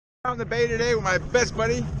Out in the bay today with my best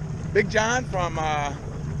buddy, Big John from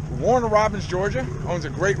Warner Robins, Georgia. Owns a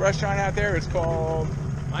great restaurant out there. It's called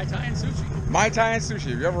Thai and Sushi. Thai and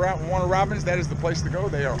Sushi. If you're ever out in Warner Robins, that is the place to go.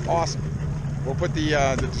 They are awesome. We'll put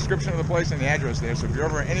the description of the place and the address there. So if you're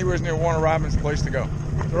ever anywhere near Warner Robins, the place to go.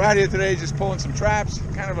 So we're out here today just pulling some traps.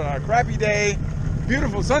 Kind of a crappy day,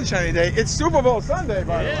 beautiful sunshiny day. It's Super Bowl Sunday,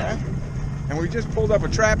 by the way. And we just pulled up a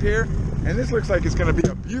trap here, and this looks like it's going to be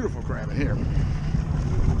a beautiful crab in here.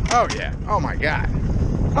 Oh yeah, oh my God.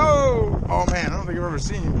 Oh man, I don't think I've ever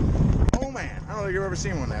seen, I don't think I've ever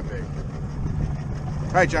seen one that big.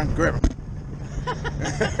 All right, John, grab him.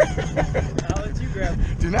 I'll let you grab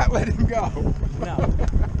him. Do not let him go. No.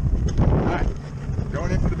 All right,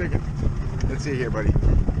 going in for the big one. Let's see here, buddy.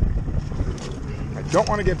 I don't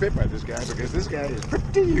want to get bit by this guy because this guy is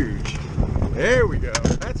pretty huge. There we go,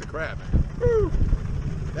 that's a crab, man. Woo.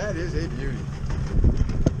 That is a beauty.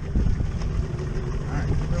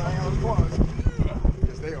 Rely on those claws,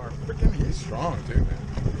 because they are freaking, he's strong too, man.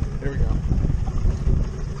 Here we go.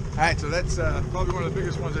 Alright, so that's probably one of the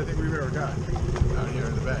biggest ones I think we've ever got out here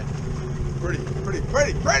in the bay. Pretty.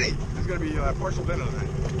 This is going to be partial dinner tonight.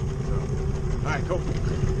 So, alright, cool.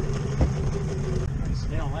 Nice.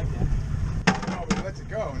 They don't like that. No, but he lets it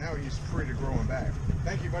go. Now he's free to grow him back.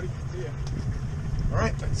 Thank you, buddy. See ya.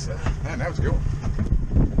 Alright, that's, man, that was a good one.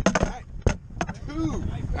 Alright. Two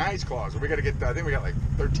nice claws. We got to get, I think we got like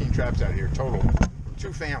 13 traps out here total from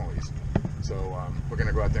 2 families. So we're going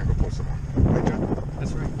to go out there and go pull some more. Right, John?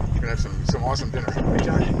 That's right. We're going to have some awesome dinner. Right,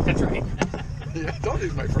 John? That's right. Yeah, I told you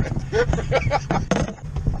he's my friend.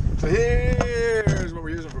 So here's what we're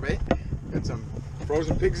using for bait. Got some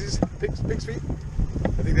frozen pig's feet.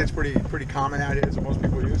 I think that's pretty common out here. That's what most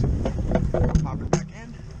people use. Pop it back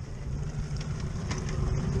in.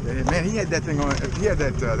 Man, he had that thing on. He had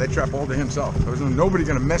that trap all to himself. There was nobody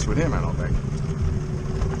going to mess with him, I don't think.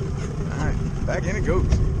 All right, back in it goes.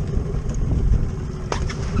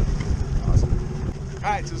 Awesome.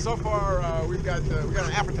 All right, so far we got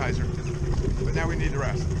an appetizer, but now we need the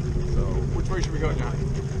rest. So which way should we go, John? I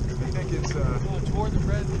think it's toward the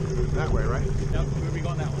bread. That way, right? Yep, we'll be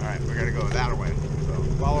going that way. All right, we got to go that way. So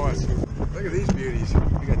follow us. Look at these beauties.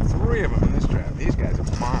 We got 3 of them in this trap. These guys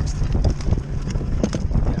are monsters.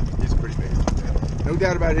 No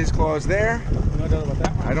doubt about his claws there. No doubt about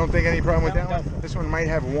that one. I don't think any problem with that one. This one might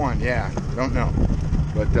have 1, yeah. Don't know.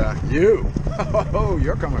 But you, oh,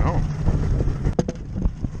 you're coming home.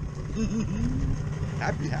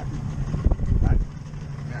 Happy. Right.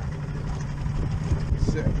 Now,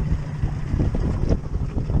 sit.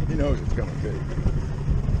 He knows it's coming big.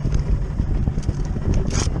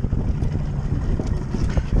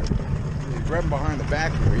 You grab him behind the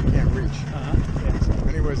back here, he can't reach.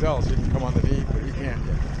 Anywhere else, you can come underneath, but you can't.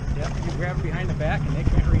 Yep, you grab them behind the back and they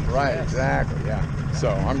can't reach. Right, exactly, yeah. So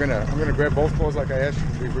I'm gonna grab both claws like I asked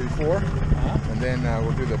you before, and then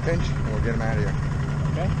we'll do the pinch and we'll get him out of here.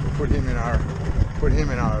 Okay. We'll put him in our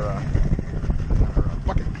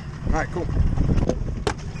bucket. All right, cool.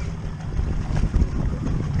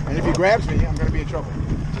 And if he grabs me, I'm gonna be in trouble.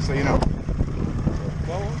 Just so you know.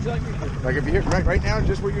 Well, what would you like me to do? Like if you're right now,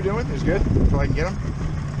 just what you're doing is good until I can get him.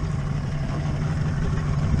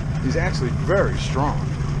 He's actually very strong.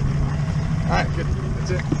 All right, good.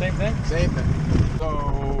 That's it. Same thing? Same thing.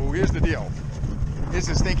 So here's the deal. It's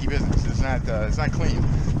a stinky business. It's not clean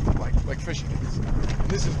like fishing is. And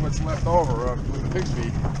this is what's left over with the pig's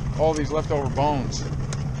feet. All these leftover bones.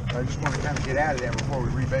 I just want to kind of get out of there before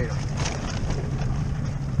we rebait them.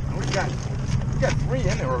 And we got 3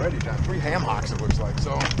 in there already, John. 3 ham hocks, it looks like.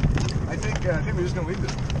 So I think we're just gonna leave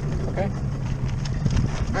this one. Okay.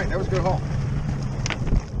 All right, that was a good haul.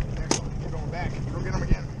 Back. Go get him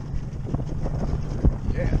again.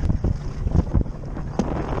 Yeah.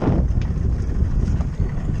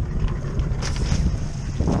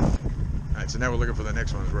 Alright, so now we're looking for the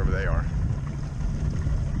next ones wherever they are.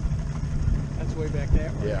 That's way back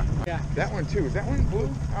there. Yeah. Yeah. That one too. Is that one blue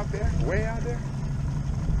out there? Way out there?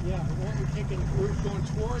 Yeah, the one we're going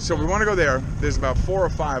towards. So we want to go there. There's about 4 or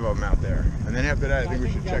 5 of them out there. And then after that, I think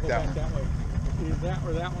we should check that one. That way. Either that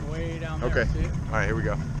or that one way down there. Okay. See? Alright, here we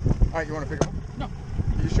go. Alright, you want to pick him up? No.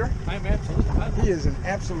 Are you sure? I'm absolutely positive. He is an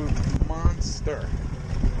absolute monster.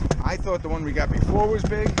 I thought the one we got before was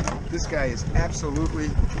big. This guy is absolutely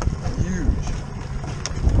huge.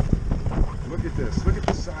 Look at this. Look at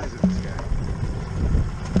the size of this guy.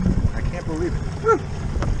 I can't believe it. Whew.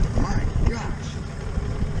 My gosh.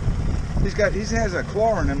 He has a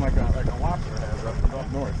claw in him like a lobster has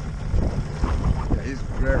up north. Yeah, he's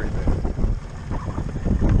very big.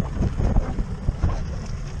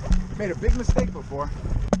 Made a big mistake before.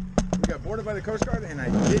 We got boarded by the Coast Guard and I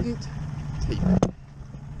didn't tape it.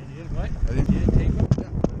 And you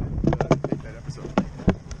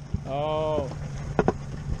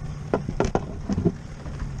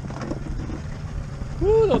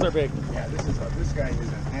are big. Yeah, this guy is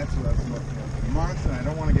an absolute monster, and I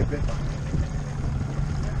don't want to get bit by him.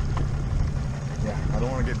 Yeah, I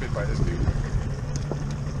don't want to get bit by this dude.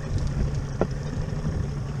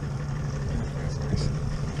 That's nice.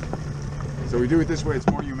 So we do it this way, it's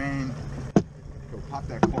more humane. He'll pop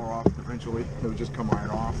that claw off eventually. He'll just come right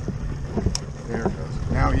off. There it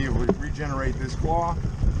goes. Now he'll regenerate this claw,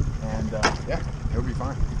 and yeah, he'll be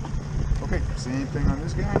fine. Okay, same thing on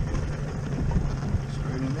this guy.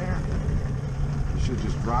 Straight in there. You should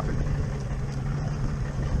just drop it.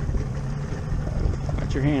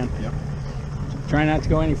 Got your hand. Yep. Try not to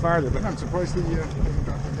go any farther, but I'm surprised he doesn't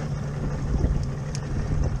drop it yet.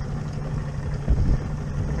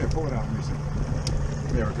 Yeah, pull it out. Let me see.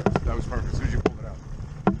 There it goes. That was perfect. As soon as you pulled it out.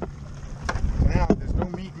 So now there's no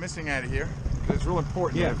meat missing out of here, because it's real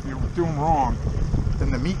important that if you do him wrong,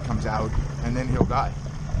 then the meat comes out and then he'll die.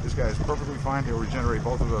 This guy is perfectly fine. He'll regenerate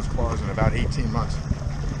both of those claws in about 18 months.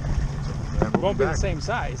 So, it won't be the same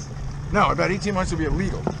size. No, about 18 months will be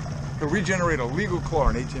illegal. He'll regenerate a legal claw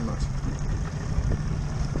in 18 months.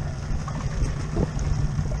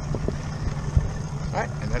 All right,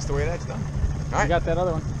 and that's the way that's done. All right. You got that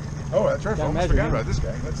other one. Oh, that's right. I almost forgot him. about this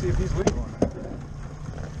guy. Let's see if he's legal on that.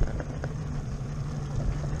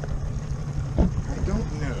 I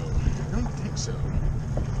don't know. I don't think so.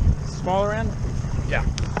 Smaller end? Yeah.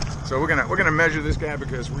 So we're gonna measure this guy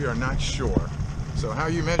because we are not sure. So how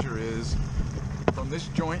you measure is from this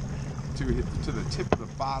joint to the tip of the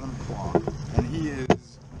bottom claw, and he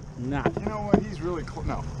is not. You know what? He's really close.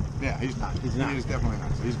 No. Yeah, he's not. He's not. He is definitely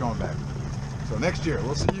not. So he's going back. So next year,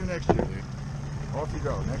 we'll see you next year, dude. Off you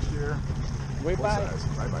go. Next year. Wait, bye.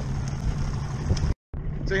 Bye bye.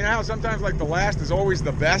 So you know how sometimes like the last is always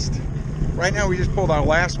the best? Right now we just pulled our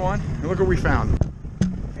last one, and look what we found.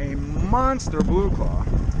 A monster blue claw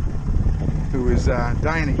who is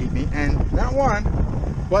dying to eat me, and not one,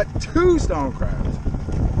 but 2 stone crabs.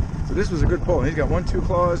 So this was a good pull. He's got 1, 2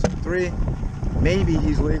 claws, 3. Maybe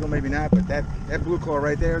he's legal, maybe not, but that blue claw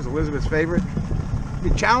right there is Elizabeth's favorite. Be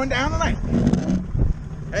chowing down tonight.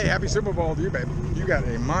 Hey, happy Super Bowl to you, baby. You got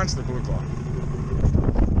a monster blue claw.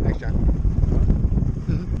 Thanks, John.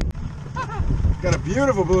 Got a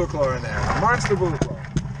beautiful blue claw in there. A monster blue claw.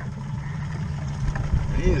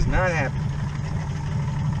 And he is not happy.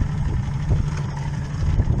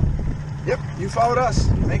 Yep, you followed us.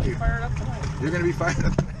 Thank you. Fired up tonight. You're going to be fired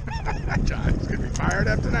up tonight. John's going to be fired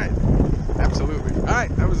up tonight. Absolutely. All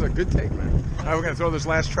right, that was a good take, man. All right, we're going to throw this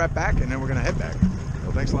last trap back, and then we're going to head back.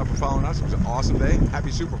 Well, thanks a lot for following us. It was an awesome day.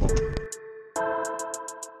 Happy Super Bowl.